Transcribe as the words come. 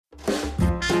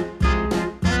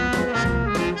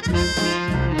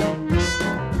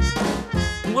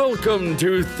Welcome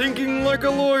to Thinking Like a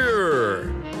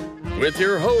Lawyer with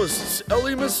your hosts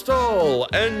Ellie Mistal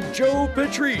and Joe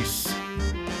Patrice,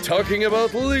 talking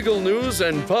about legal news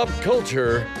and pop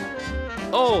culture,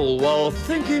 all while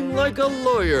thinking like a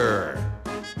lawyer.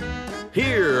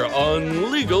 Here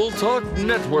on Legal Talk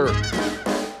Network.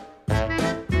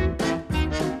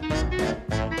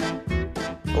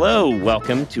 Hello,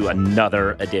 welcome to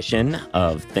another edition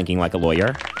of Thinking Like a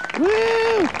Lawyer. Woo!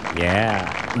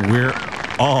 Yeah. We're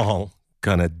all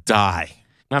gonna die.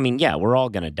 I mean, yeah, we're all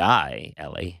gonna die,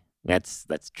 Ellie. That's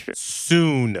true.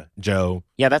 Soon, Joe.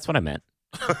 Yeah, that's what I meant.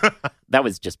 That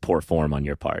was just poor form on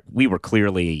your part. We were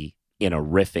clearly in a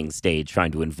riffing stage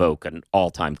trying to invoke an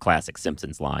all-time classic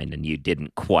Simpsons line, and you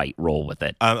didn't quite roll with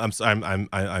it. I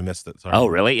missed it. Sorry. Oh,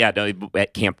 really? Yeah, no,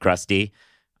 at Camp Krusty.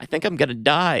 I think I'm gonna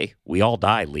die. We all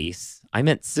die, Lise. I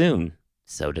meant soon.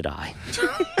 So did I.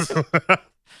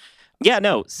 Yeah,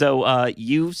 no. So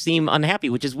you seem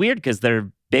unhappy, which is weird because there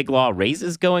are big law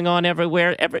raises going on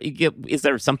everywhere. Is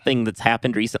there something that's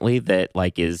happened recently that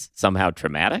is somehow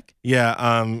traumatic? Yeah,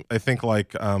 I think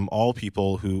all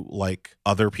people who like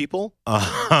other people,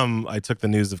 I took the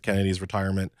news of Kennedy's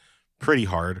retirement pretty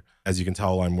hard. As you can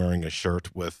tell, I'm wearing a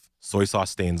shirt with soy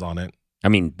sauce stains on it. I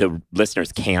mean, the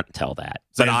listeners can't tell that,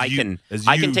 but I can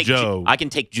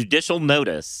take judicial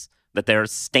notice that there are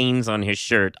stains on his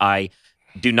shirt. I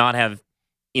do not have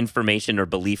information or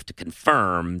belief to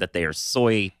confirm that they are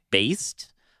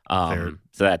soy-based. So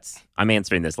I'm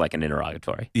answering this like an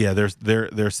interrogatory. Yeah,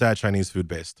 they're sad Chinese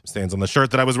food-based stains on the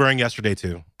shirt that I was wearing yesterday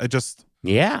too.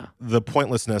 The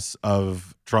pointlessness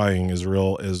of trying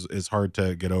is hard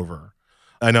to get over.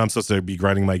 I know I'm supposed to be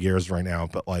grinding my gears right now,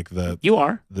 but you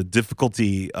are. The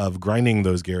difficulty of grinding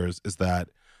those gears is that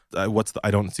I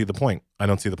don't see the point. I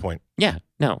don't see the point. Yeah,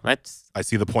 no, I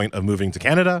see the point of moving to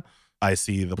Canada. I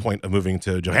see the point of moving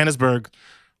to Johannesburg.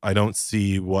 I don't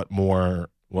see what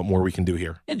more we can do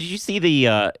here. Yeah, did you see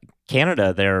the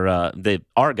Canada?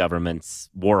 Our government's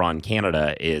war on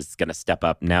Canada is going to step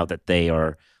up now that they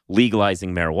are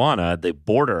legalizing marijuana. The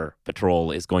Border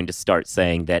Patrol is going to start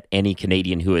saying that any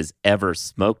Canadian who has ever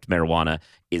smoked marijuana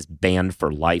is banned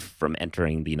for life from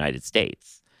entering the United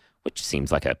States, which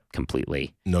seems like a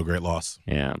completely... No great loss.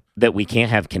 Yeah. That we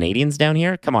can't have Canadians down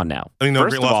here? Come on now. I mean, no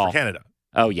great loss for Canada.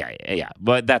 Oh, yeah.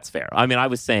 But that's fair. I mean, I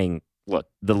was saying, look,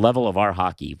 the level of our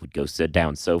hockey would go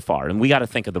down so far, and we got to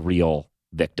think of the real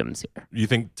victims here. You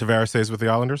think Tavares stays with the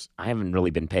Islanders? I haven't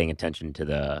really been paying attention to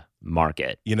the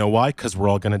market. You know why? Because we're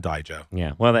all going to die, Joe.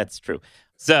 Yeah, well, that's true.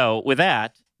 So with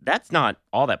that's not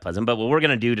all that pleasant. But what we're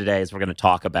going to do today is we're going to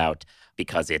talk about,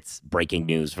 because it's breaking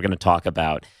news, we're going to talk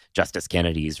about Justice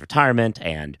Kennedy's retirement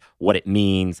and what it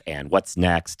means and what's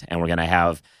next. And we're going to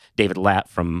have David Latt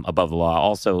from Above the Law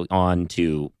also on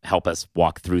to help us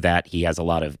walk through that. He has a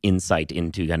lot of insight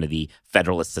into kind of the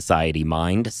Federalist Society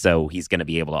mind, so he's going to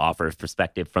be able to offer his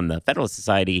perspective from the Federalist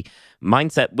Society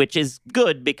mindset, which is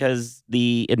good because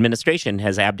the administration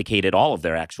has abdicated all of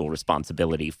their actual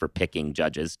responsibility for picking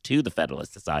judges to the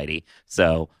Federalist Society.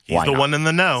 So he's the one in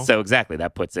the know. So exactly,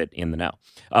 that puts it in the know.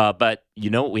 But you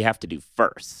know what we have to do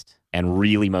first, and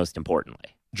really most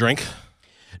importantly? Drink?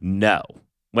 No.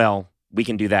 Well, we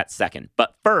can do that second.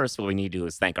 But first, what we need to do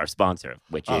is thank our sponsor,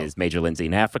 which is Major Lindsey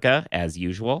in Africa, as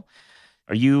usual.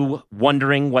 Are you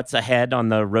wondering what's ahead on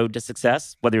the road to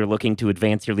success? Whether you're looking to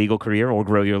advance your legal career or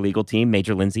grow your legal team,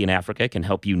 Major Lindsey in Africa can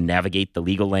help you navigate the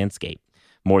legal landscape.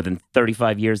 More than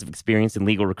 35 years of experience in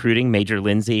legal recruiting, Major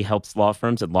Lindsey helps law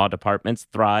firms and law departments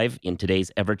thrive in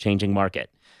today's ever-changing market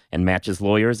and matches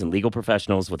lawyers and legal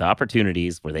professionals with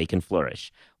opportunities where they can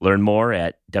flourish. Learn more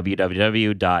at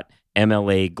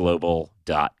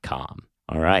www.mlaglobal.com.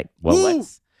 All right. Well,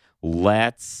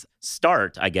 let's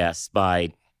start, I guess,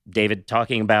 by David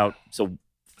talking about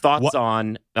thoughts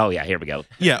on. Oh yeah, here we go.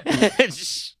 Yeah.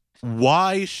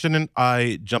 Why shouldn't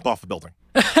I jump off a building?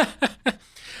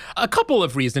 A couple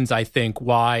of reasons, I think,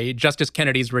 why Justice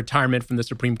Kennedy's retirement from the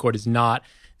Supreme Court is not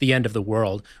the end of the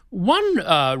world.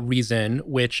 One reason,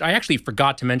 which I actually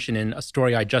forgot to mention in a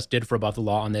story I just did for Above the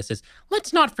Law on this, is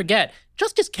let's not forget,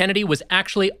 Justice Kennedy was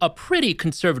actually a pretty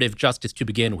conservative justice to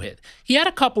begin with. He had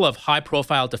a couple of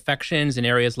high-profile defections in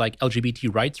areas like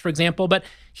LGBT rights, for example, but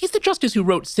he's the justice who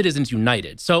wrote Citizens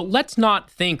United. So let's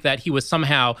not think that he was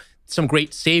somehow some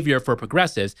great savior for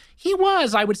progressives. He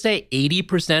was, I would say,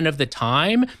 80% of the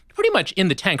time pretty much in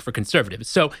the tank for conservatives.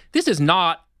 So this is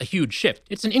not a huge shift.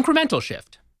 It's an incremental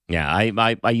shift. Yeah,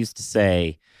 I used to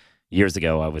say, Years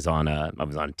ago, I was on a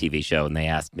TV show, and they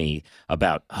asked me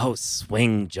about,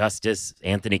 swing justice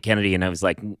Anthony Kennedy, and I was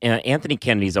like, Anthony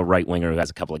Kennedy's a right winger who has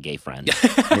a couple of gay friends.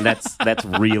 I mean, that's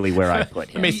really where I put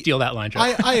him. I may steal that line, Joe.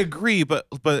 I agree, but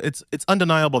it's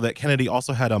undeniable that Kennedy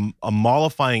also had a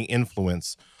mollifying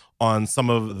influence on some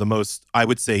of the most, I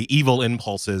would say, evil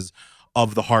impulses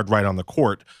of the hard right on the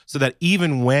court, so that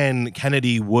even when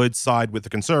Kennedy would side with the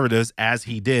conservatives, as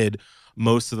he did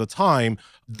most of the time,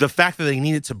 the fact that they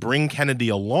needed to bring Kennedy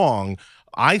along,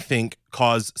 I think,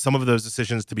 caused some of those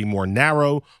decisions to be more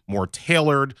narrow, more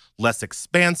tailored, less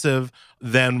expansive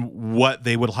than what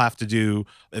they would have to do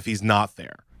if he's not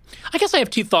there. I guess I have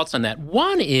two thoughts on that.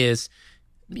 One is,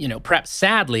 perhaps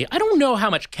sadly, I don't know how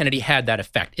much Kennedy had that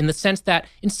effect, in the sense that,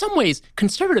 in some ways,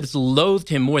 conservatives loathed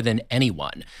him more than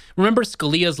anyone. Remember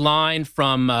Scalia's line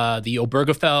from the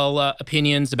Obergefell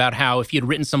opinions about how if he had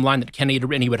written some line that Kennedy had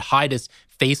written, he would hide his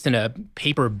face in a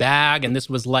paper bag, and this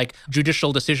was like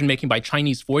judicial decision-making by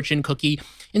Chinese fortune cookie.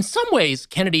 In some ways,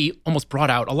 Kennedy almost brought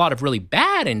out a lot of really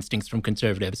bad instincts from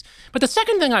conservatives. But the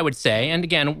second thing I would say, and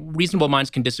again, reasonable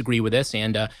minds can disagree with this,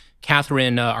 and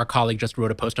Catherine, our colleague, just wrote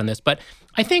a post on this, but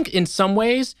I think in some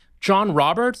ways, John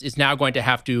Roberts is now going to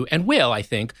have to, and will, I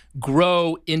think,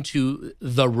 grow into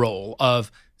the role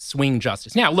of swing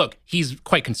justice. Now, look, he's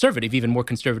quite conservative, even more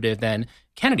conservative than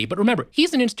Kennedy. But remember,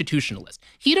 he's an institutionalist.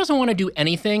 He doesn't want to do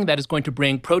anything that is going to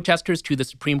bring protesters to the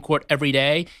Supreme Court every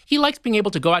day. He likes being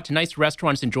able to go out to nice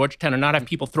restaurants in Georgetown and not have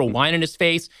people throw wine in his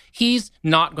face. He's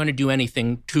not going to do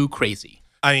anything too crazy.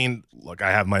 I mean, look, I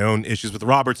have my own issues with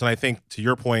Roberts, and I think, to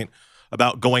your point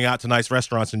about going out to nice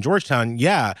restaurants in Georgetown,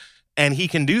 yeah, and he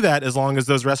can do that as long as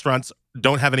those restaurants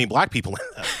don't have any black people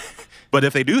in them. But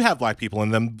if they do have black people in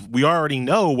them, we already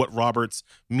know what Roberts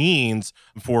means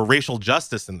for racial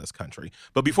justice in this country.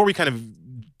 But before we kind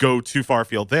of go too far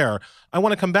afield there, I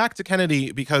want to come back to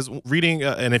Kennedy, because reading,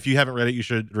 and if you haven't read it, you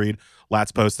should read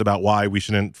Lat's post about why we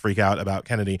shouldn't freak out about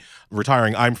Kennedy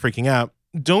retiring. I'm freaking out.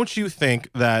 Don't you think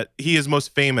that he is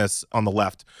most famous on the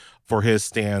left for his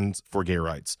stands for gay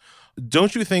rights?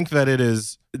 Don't you think that it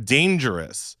is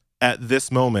dangerous at this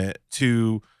moment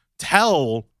to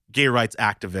tell gay rights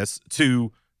activists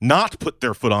to not put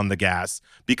their foot on the gas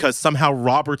because somehow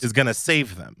Roberts is going to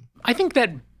save them? I think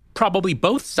that probably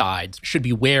both sides should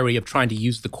be wary of trying to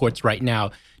use the courts right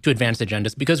now to advance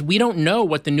agendas, because we don't know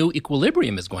what the new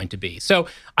equilibrium is going to be. So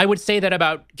I would say that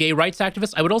about gay rights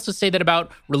activists. I would also say that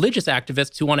about religious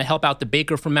activists who want to help out the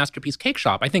baker from Masterpiece Cake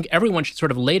Shop. I think everyone should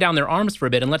sort of lay down their arms for a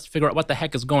bit and let's figure out what the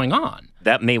heck is going on.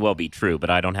 That may well be true,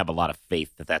 but I don't have a lot of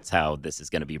faith that that's how this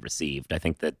is going to be received. I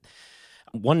think that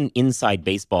one inside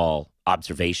baseball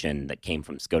observation that came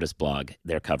from SCOTUS blog,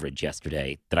 their coverage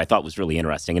yesterday, that I thought was really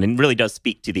interesting, and it really does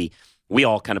speak to we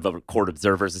all kind of are court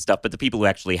observers and stuff, but the people who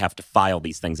actually have to file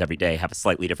these things every day have a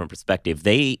slightly different perspective.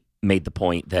 They made the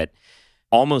point that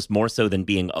almost more so than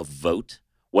being a vote,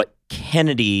 what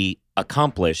Kennedy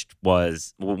accomplished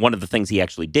was, one of the things he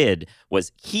actually did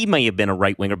was, he may have been a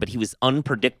right winger, but he was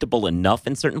unpredictable enough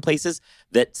in certain places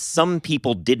that some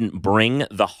people didn't bring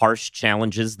the harsh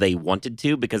challenges they wanted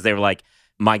to, because they were like,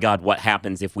 my God, what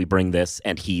happens if we bring this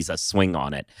and he's a swing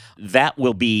on it? That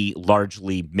will be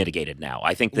largely mitigated now.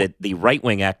 I think that the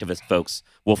right-wing activist folks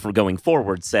will, for going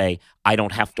forward, say, I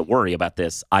don't have to worry about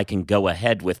this. I can go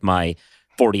ahead with my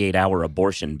 48-hour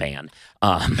abortion ban.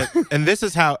 And this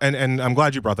is how, and I'm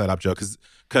glad you brought that up, Joe,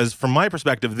 because from my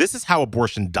perspective, this is how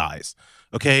abortion dies.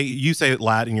 Okay, you say,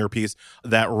 Lat, in your piece,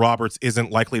 that Roberts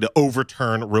isn't likely to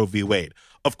overturn Roe v. Wade.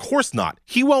 Of course not.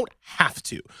 He won't have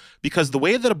to, because the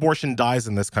way that abortion dies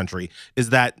in this country is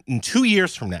that in 2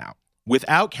 years from now,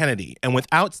 without Kennedy and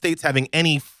without states having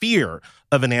any fear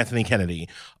of an Anthony Kennedy,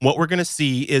 what we're going to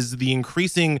see is the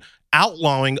increasing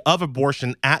outlawing of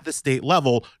abortion at the state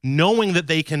level, knowing that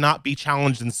they cannot be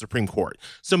challenged in the Supreme Court.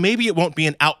 So maybe it won't be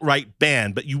an outright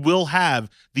ban, but you will have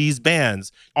these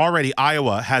bans. Already,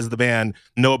 Iowa has the ban,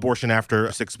 no abortion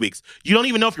after 6 weeks. You don't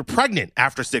even know if you're pregnant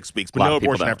after 6 weeks, but no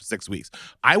abortion after 6 weeks.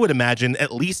 I would imagine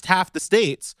at least half the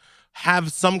states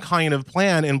have some kind of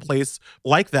plan in place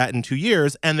like that in 2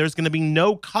 years, and there's going to be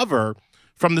no cover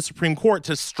from the Supreme Court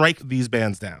to strike these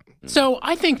bans down. So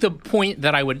I think the point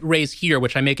that I would raise here,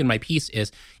 which I make in my piece,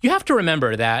 is you have to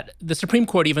remember that the Supreme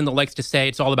Court, even though likes to say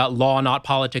it's all about law, not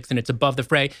politics, and it's above the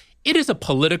fray, it is a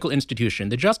political institution.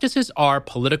 The justices are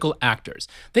political actors.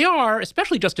 They are,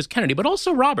 especially Justice Kennedy, but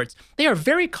also Roberts, they are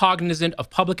very cognizant of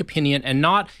public opinion and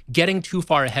not getting too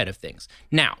far ahead of things.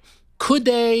 Now, could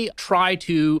they try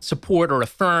to support or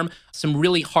affirm some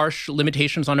really harsh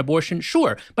limitations on abortion?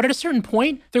 Sure. But at a certain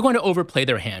point, they're going to overplay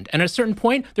their hand. And at a certain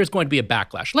point, there's going to be a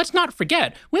backlash. Let's not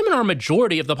forget, women are a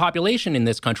majority of the population in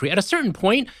this country. At a certain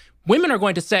point, women are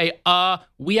going to say,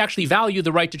 we actually value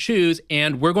the right to choose,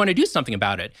 and we're going to do something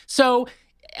about it. So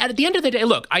at the end of the day,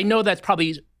 look, I know that's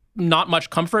probably not much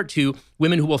comfort to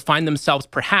women who will find themselves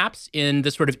perhaps in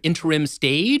this sort of interim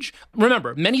stage.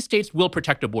 Remember, many states will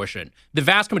protect abortion. The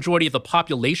vast majority of the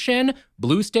population,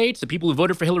 blue states, the people who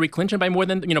voted for Hillary Clinton by more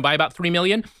than, by about 3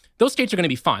 million, those states are going to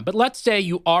be fine. But let's say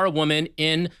you are a woman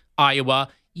in Iowa.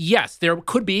 Yes, there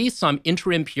could be some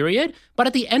interim period, but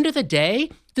at the end of the day,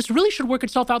 this really should work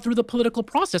itself out through the political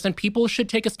process, and people should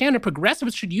take a stand, and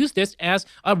progressives should use this as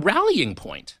a rallying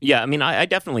point. Yeah, I mean, I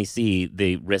definitely see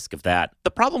the risk of that.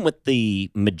 The problem with the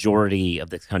majority of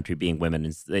this country being women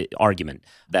is the argument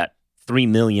that 3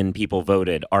 million people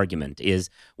voted argument is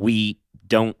we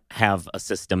don't have a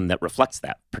system that reflects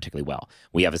that particularly well.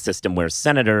 We have a system where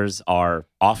senators are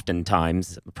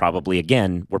oftentimes, we're probably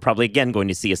again going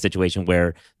to see a situation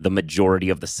where the majority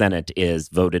of the Senate is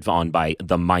voted on by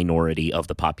the minority of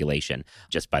the population,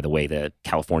 just by the way that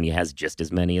California has just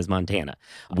as many as Montana.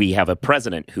 We have a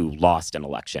president who lost an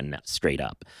election straight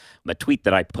up. A tweet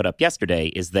that I put up yesterday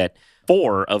is that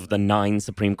 4 of the 9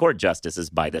 Supreme Court justices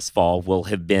by this fall will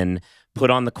have been put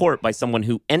on the court by someone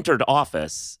who entered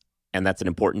office, and that's an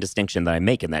important distinction that I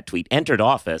make in that tweet, entered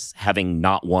office having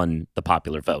not won the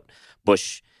popular vote.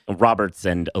 Bush, Roberts,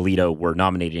 and Alito were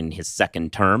nominated in his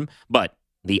second term, but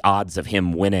the odds of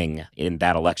him winning in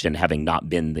that election having not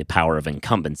been the power of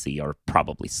incumbency are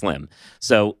probably slim.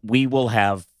 So we will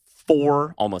have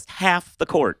 4, almost half the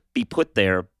court, be put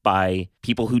there by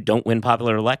people who don't win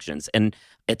popular elections. And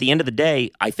at the end of the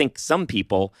day, I think some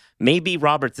people, maybe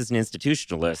Roberts is an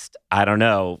institutionalist. I don't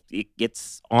know. It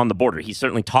gets on the border. He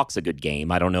certainly talks a good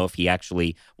game. I don't know if he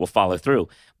actually will follow through.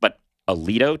 But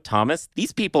Alito, Thomas,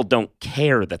 these people don't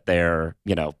care that they're,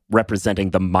 representing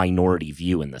the minority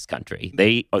view in this country.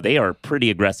 They are pretty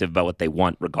aggressive about what they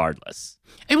want regardless.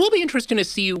 It will be interesting to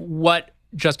see what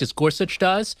Justice Gorsuch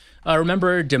does.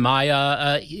 Remember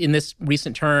DiMaia in this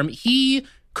recent term? He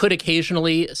could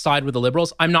occasionally side with the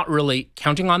liberals. I'm not really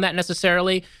counting on that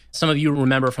necessarily. Some of you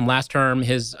remember from last term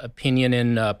his opinion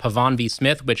in Pavon v.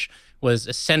 Smith, which was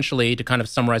essentially, to kind of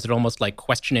summarize it, almost like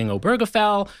questioning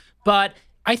Obergefell. But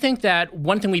I think that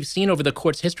one thing we've seen over the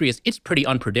court's history is it's pretty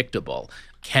unpredictable.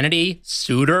 Kennedy,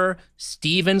 Souter,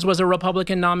 Stevens was a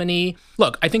Republican nominee.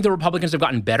 Look, I think the Republicans have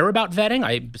gotten better about vetting.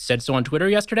 I said so on Twitter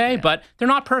yesterday, but they're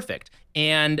not perfect.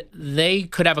 And they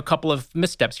could have a couple of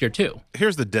missteps here too.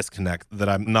 Here's the disconnect that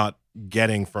I'm not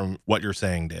getting from what you're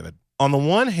saying, David. On the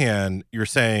one hand, you're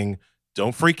saying,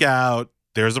 don't freak out.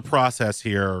 There's a process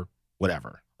here,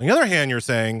 whatever. On the other hand, you're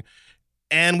saying,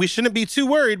 and we shouldn't be too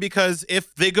worried because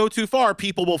if they go too far,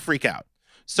 people will freak out.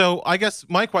 So I guess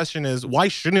my question is, why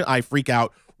shouldn't I freak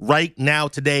out right now,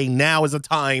 today? Now is a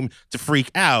time to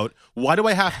freak out. Why do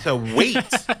I have to wait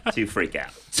to freak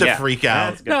out? Freak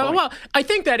out. No, well, I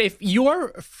think that if your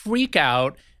freak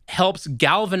out helps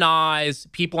galvanize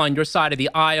people on your side of the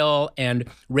aisle and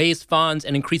raise funds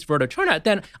and increase voter turnout,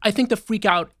 then I think the freak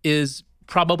out is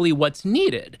probably what's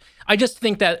needed. I just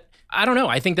think that, I don't know,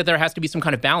 I think that there has to be some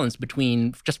kind of balance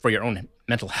between, just for your own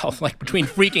mental health, like between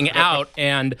freaking out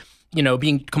and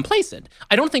being complacent.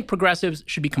 I don't think progressives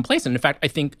should be complacent. In fact, I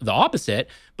think the opposite.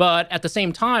 But at the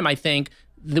same time, I think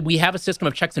that we have a system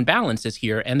of checks and balances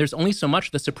here, and there's only so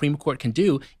much the Supreme Court can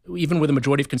do, even with a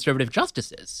majority of conservative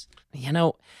justices.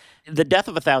 The death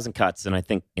of 1,000 cuts, and I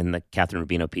think in the Catherine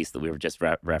Rubino piece that we were just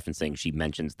referencing, she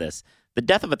mentions this. The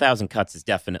death of 1,000 cuts is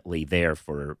definitely there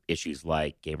for issues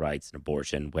like gay rights and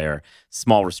abortion, where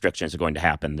small restrictions are going to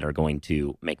happen that are going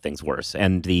to make things worse.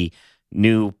 And the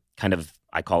new kind of,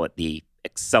 I call it the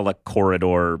Excella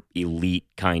corridor elite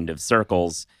kind of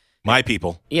circles. My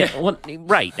people. Yeah, well,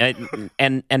 right.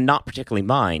 And not particularly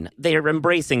mine. They are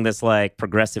embracing this like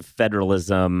progressive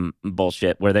federalism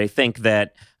bullshit where they think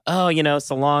that,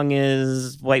 so long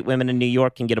as white women in New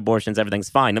York can get abortions, everything's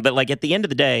fine. But like at the end of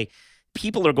the day,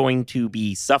 people are going to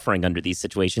be suffering under these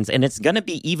situations, and it's going to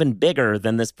be even bigger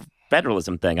than this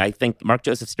federalism thing. I think Mark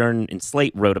Joseph Stern in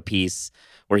Slate wrote a piece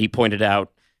where he pointed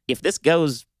out, if this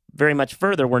goes very much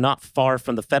further, we're not far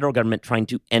from the federal government trying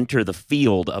to enter the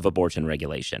field of abortion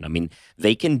regulation. I mean,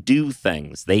 they can do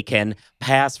things. They can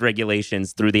pass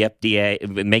regulations through the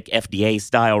FDA, make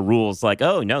FDA-style rules like,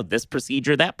 oh, no, this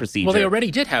procedure, that procedure. Well, they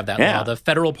already did have that law, the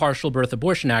Federal Partial Birth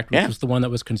Abortion Act, which was the one that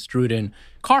was construed in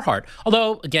Carhart.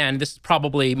 Although, again, this is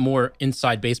probably more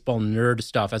inside baseball nerd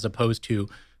stuff as opposed to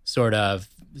sort of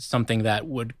something that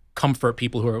would comfort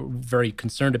people who are very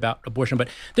concerned about abortion. But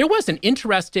there was an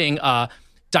interesting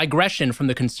digression from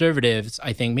the conservatives,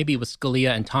 I think, maybe it was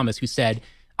Scalia and Thomas, who said,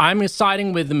 I'm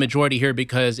siding with the majority here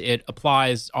because it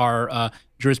applies our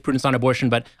jurisprudence on abortion,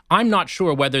 but I'm not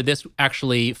sure whether this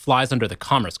actually flies under the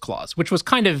Commerce Clause, which was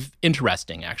kind of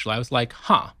interesting, actually. I was like,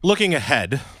 Looking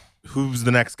ahead, who's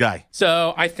the next guy?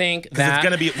 So I think that it's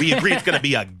going to be, we agree it's going to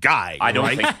be a guy. I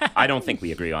don't think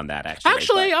we agree on that, actually.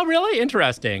 Actually, really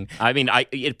interesting. I mean,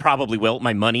 it probably will.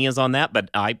 My money is on that, but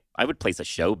I would place a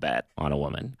show bet on a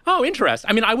woman. Oh, interesting.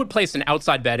 I mean, I would place an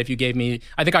outside bet if you gave me,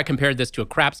 I think I compared this to a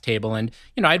craps table, and,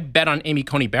 I'd bet on Amy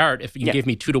Coney Barrett if you gave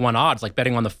me 2-to-1 odds, like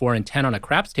betting on the 4 and 10 on a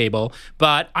craps table.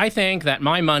 But I think that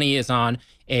my money is on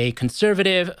a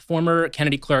conservative former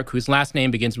Kennedy clerk whose last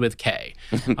name begins with K.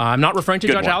 I'm not referring to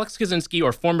Judge Alex Kaczynski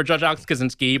or former Judge Alex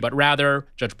Kaczynski, but rather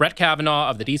Judge Brett Kavanaugh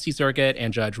of the D.C. Circuit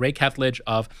and Judge Ray Kethledge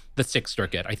of the Sixth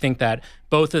Circuit. I think that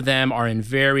both of them are in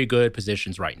very good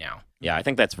positions right now. Yeah, I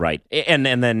think that's right. And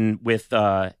then with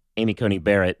Amy Coney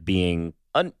Barrett being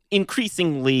an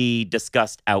increasingly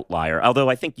discussed outlier, although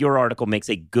I think your article makes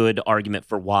a good argument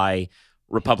for why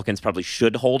Republicans probably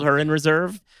should hold her in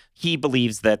reserve. He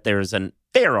believes that there's a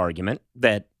fair argument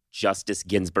that Justice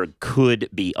Ginsburg could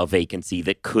be a vacancy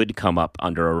that could come up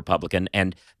under a Republican,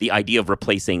 and the idea of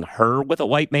replacing her with a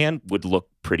white man would look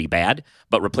pretty bad,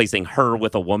 but replacing her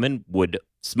with a woman would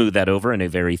smooth that over in a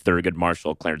very Thurgood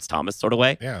Marshall, Clarence Thomas sort of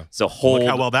way. Yeah. So look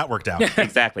how well that worked out.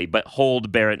 Exactly, but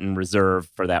hold Barrett in reserve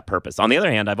for that purpose. On the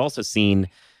other hand, I've also seen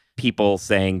people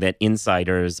saying that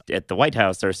insiders at the White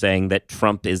House are saying that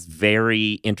Trump is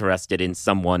very interested in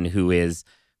someone who is,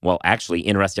 well, actually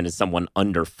interested in someone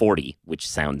under 40, which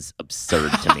sounds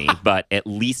absurd to me, but at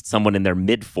least someone in their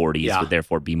mid-40s would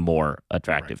therefore be more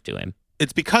attractive to him.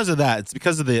 It's because of that. It's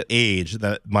because of the age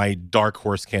that my dark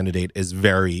horse candidate is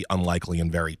very unlikely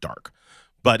and very dark.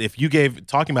 But if you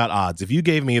talking about odds, if you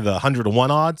gave me the 100-to-1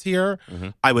 odds here,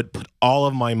 I would put all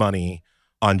of my money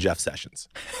on Jeff Sessions.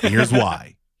 And here's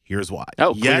why.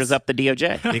 Oh, clears up the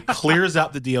DOJ. It clears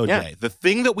out the DOJ. Yeah. The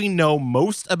thing that we know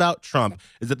most about Trump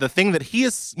is that the thing that he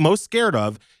is most scared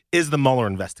of is the Mueller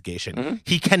investigation.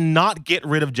 He cannot get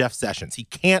rid of Jeff Sessions. He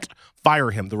can't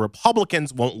fire him. The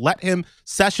Republicans won't let him.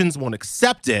 Sessions won't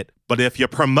accept it. But if you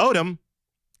promote him,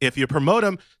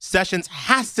 Sessions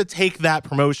has to take that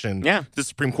promotion to the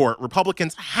Supreme Court.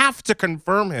 Republicans have to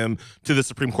confirm him to the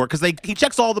Supreme Court because he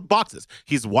checks all the boxes.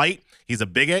 He's white. He's a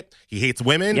bigot. He hates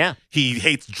women. Yeah. He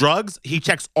hates drugs. He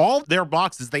checks all their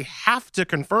boxes. They have to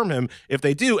confirm him if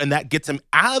they do, and that gets him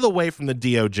out of the way from the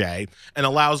DOJ and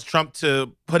allows Trump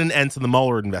to put an end to the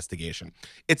Mueller investigation.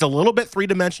 It's a little bit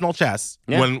three-dimensional chess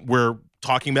when we're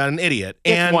talking about an idiot.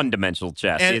 It's one-dimensional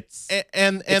chess.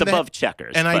 It's above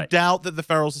checkers. And I doubt that the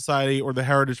Federal Society or the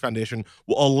Heritage Foundation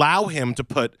will allow him to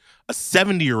put a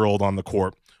 70-year-old on the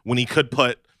court when he could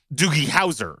put Doogie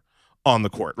Howser on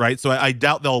the court, right? So I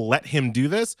doubt they'll let him do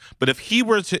this. But if he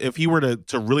were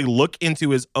to really look into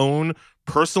his own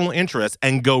personal interests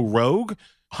and go rogue,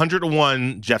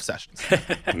 100-to-1 Jeff Sessions.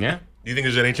 Yeah. Do you think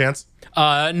there's any chance?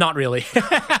 Not really.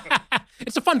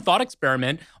 It's a fun thought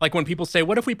experiment. Like when people say,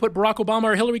 what if we put Barack Obama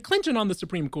or Hillary Clinton on the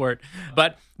Supreme Court?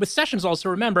 But with Sessions, also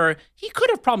remember, he could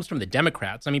have problems from the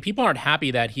Democrats. I mean, people aren't happy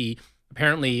that he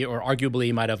apparently or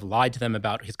arguably might have lied to them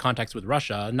about his contacts with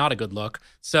Russia. Not a good look.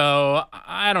 So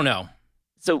I don't know.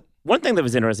 So one thing that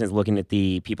was interesting is looking at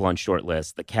the people on short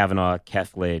lists, the Kavanaugh,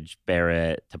 Kethledge,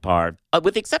 Barrett, Tappar.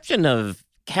 With the exception of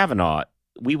Kavanaugh,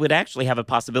 we would actually have a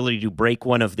possibility to break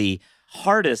one of the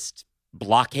hardest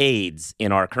blockades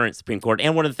in our current Supreme Court,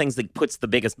 and one of the things that puts the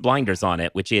biggest blinders on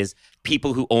it, which is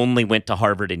people who only went to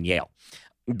Harvard and Yale.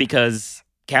 Because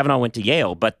Kavanaugh went to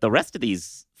Yale, but the rest of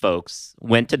these folks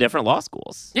went to different law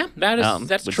schools. Yeah,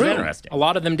 that's true. Is interesting. A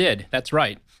lot of them did. That's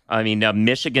right. I mean,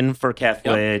 Michigan for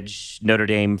Kethledge, Notre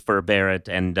Dame for Barrett,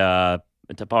 and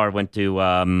Tappar went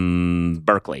to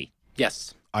Berkeley.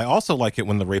 Yes. I also like it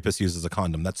when the rapist uses a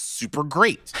condom. That's super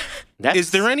great.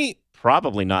 Is there any...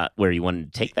 Probably not where you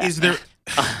wanted to take that.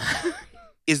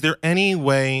 Is there any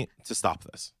way to stop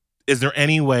this? Is there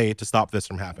any way to stop this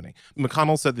from happening?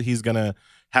 McConnell said that he's going to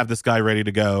have this guy ready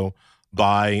to go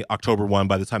by October 1,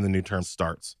 by the time the new term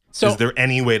starts. So, is there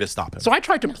any way to stop him? So I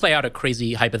tried to play out a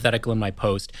crazy hypothetical in my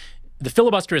post. The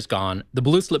filibuster is gone. The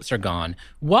blue slips are gone.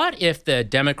 What if the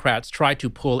Democrats try to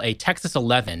pull a Texas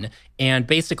 11 and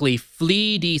basically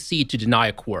flee D.C. to deny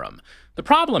a quorum? The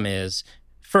problem is,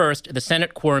 first, the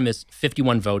Senate quorum is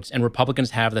 51 votes, and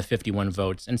Republicans have the 51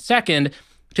 votes. And second,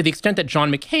 to the extent that John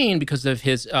McCain, because of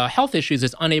his health issues,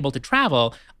 is unable to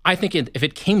travel, I think if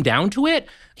it came down to it,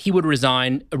 he would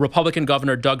resign. A Republican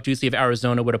governor, Doug Ducey of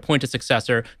Arizona, would appoint a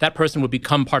successor. That person would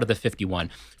become part of the 51.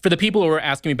 For the people who are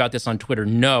asking me about this on Twitter,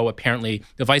 no, apparently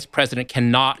the vice president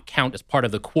cannot count as part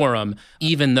of the quorum,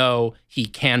 even though he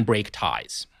can break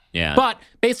ties. Yeah. But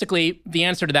basically, the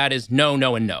answer to that is no,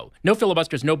 no, and no. No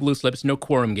filibusters, no blue slips, no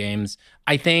quorum games.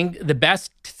 I think the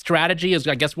best strategy is,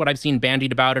 I guess, what I've seen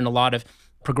bandied about in a lot of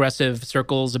progressive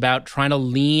circles about trying to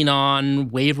lean on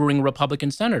wavering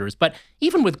Republican senators. But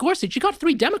even with Gorsuch, you got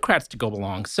 3 Democrats to go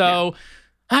along. So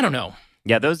I don't know.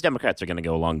 Yeah, those Democrats are going to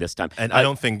go along this time. And I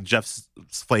don't think Jeff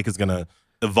Flake is going to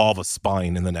evolve a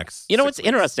spine in the next. You know what's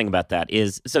interesting about that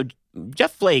is, so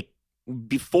Jeff Flake,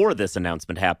 before this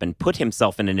announcement happened, put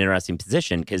himself in an interesting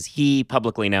position because he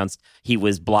publicly announced he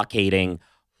was blockading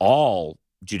all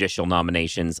judicial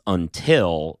nominations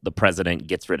until the president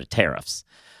gets rid of tariffs.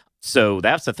 So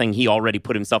that's the thing he already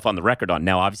put himself on the record on.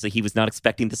 Now, obviously, he was not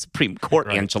expecting the Supreme Court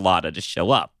enchilada to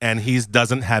show up. And he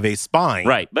doesn't have a spine.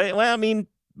 Right. But, well, I mean,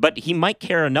 but he might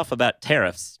care enough about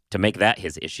tariffs to make that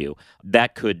his issue.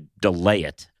 That could delay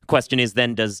it. Question is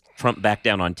then, does Trump back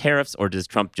down on tariffs, or does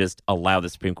Trump just allow the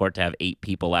Supreme Court to have 8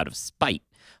 people out of spite?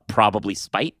 Probably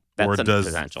spite. That's or does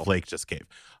potential. Flake just cave?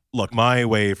 Look, my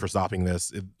way for stopping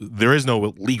this, there is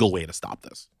no legal way to stop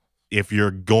this. If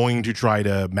you're going to try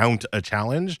to mount a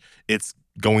challenge, it's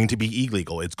going to be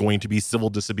illegal. It's going to be civil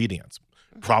disobedience.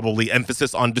 Probably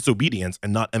emphasis on disobedience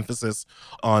and not emphasis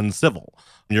on civil.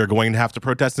 You're going to have to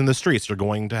protest in the streets. You're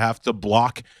going to have to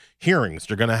block hearings.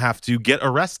 You're going to have to get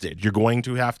arrested. You're going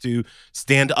to have to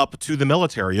stand up to the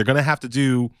military. You're going to have to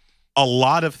do a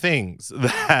lot of things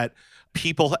that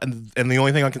people, and the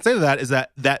only thing I can say to that is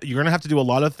that you're going to have to do a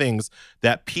lot of things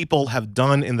that people have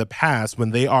done in the past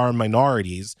when they are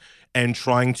minorities and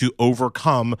trying to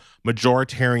overcome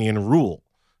majoritarian rule.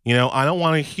 You know, I don't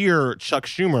want to hear Chuck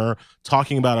Schumer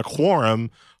talking about a quorum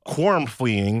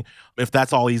fleeing if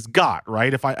that's all he's got,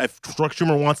 right? If Chuck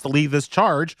Schumer wants to lead this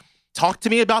charge, talk to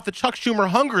me about the Chuck Schumer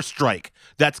hunger strike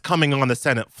that's coming on the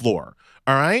Senate floor,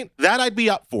 all right? That I'd be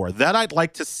up for. That I'd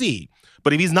like to see.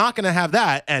 But if he's not going to have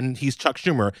that and he's Chuck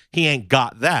Schumer, he ain't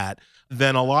got that,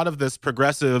 then a lot of this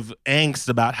progressive angst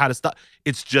about how to stop,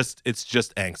 it's just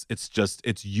angst.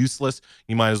 It's useless.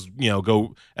 You might as,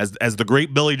 go, as the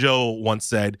great Billy Joe once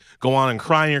said, go on and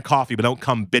cry in your coffee, but don't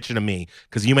come bitching to me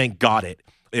because you ain't got it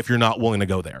if you're not willing to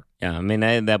go there. Yeah, I mean,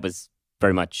 that was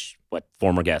very much what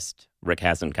former guest Rick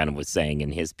Hasen kind of was saying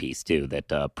in his piece, too,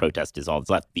 that protest is all that's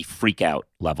left. The freak out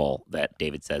level that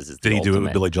David says is Did the he ultimate. do it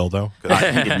with Billy Joel, though?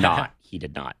 He did not. He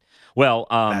did not. Well,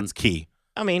 that's key.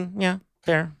 I mean, yeah,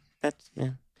 fair.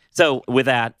 Yeah. So with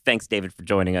that, thanks, David, for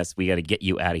joining us. We got to get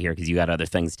you out of here because you got other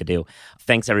things to do.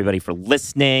 Thanks, everybody, for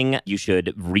listening. You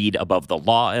should read Above the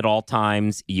Law at all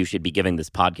times. You should be giving this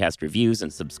podcast reviews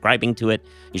and subscribing to it.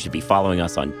 You should be following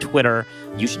us on Twitter.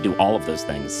 You should do all of those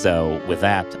things. So with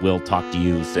that, we'll talk to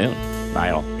you soon. Bye,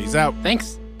 all. Peace out.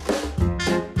 Thanks.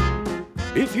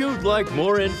 If you'd like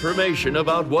more information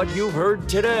about what you've heard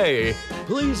today,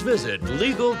 please visit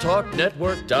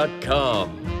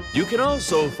LegalTalkNetwork.com. You can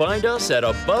also find us at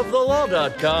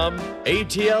AboveTheLaw.com,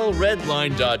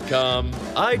 ATLRedline.com,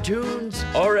 iTunes,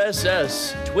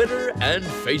 RSS, Twitter, and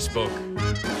Facebook.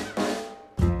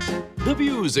 The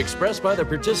views expressed by the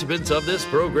participants of this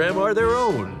program are their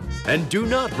own and do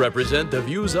not represent the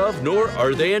views of, nor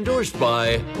are they endorsed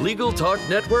by, Legal Talk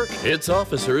Network, its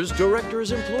officers,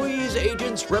 directors, employees,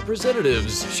 agents,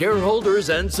 representatives, shareholders,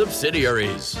 and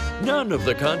subsidiaries. None of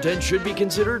the content should be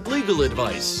considered legal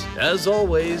advice. As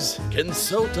always,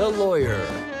 consult a lawyer.